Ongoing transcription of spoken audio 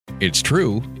It's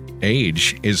true.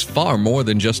 Age is far more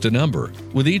than just a number.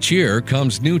 With each year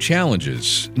comes new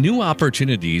challenges, new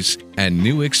opportunities, and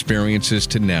new experiences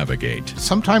to navigate.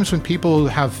 Sometimes when people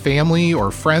have family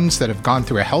or friends that have gone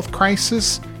through a health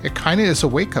crisis, it kind of is a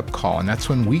wake-up call, and that's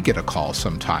when we get a call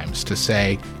sometimes to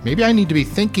say, maybe I need to be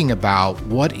thinking about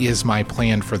what is my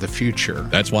plan for the future.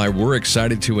 That's why we're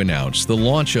excited to announce the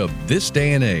launch of This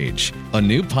Day and Age, a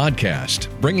new podcast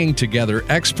bringing together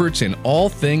experts in all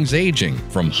things aging,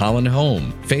 from Holland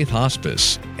Home, Faith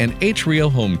Hospice, and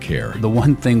Atrio Home Care. The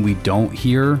one thing we don't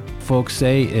hear folks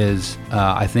say is,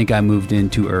 I think I moved in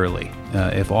too early.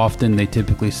 If often, they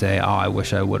typically say, I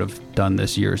wish I would have done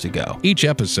this years ago. Each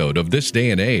episode of This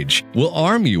Day and Age will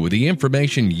arm you with the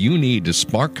information you need to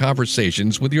spark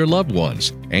conversations with your loved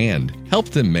ones and help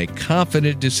them make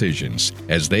confident decisions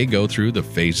as they go through the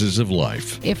phases of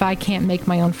life. If I can't make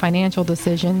my own financial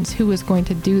decisions, who is going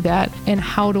to do that? And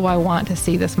how do I want to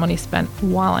see this money spent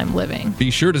while I'm living?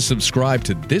 Be sure to subscribe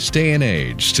to This Day and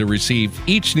Age to receive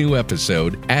each new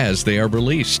episode as they are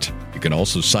released. You can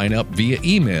also sign up via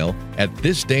email at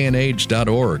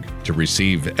thisdayandage.org to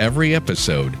receive every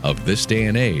episode of This Day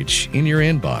and Age in your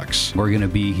inbox. We're going to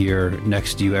be here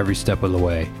next to you every step of the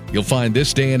way. You'll find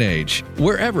This Day and Age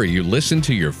wherever you listen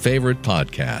to your favorite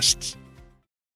podcasts.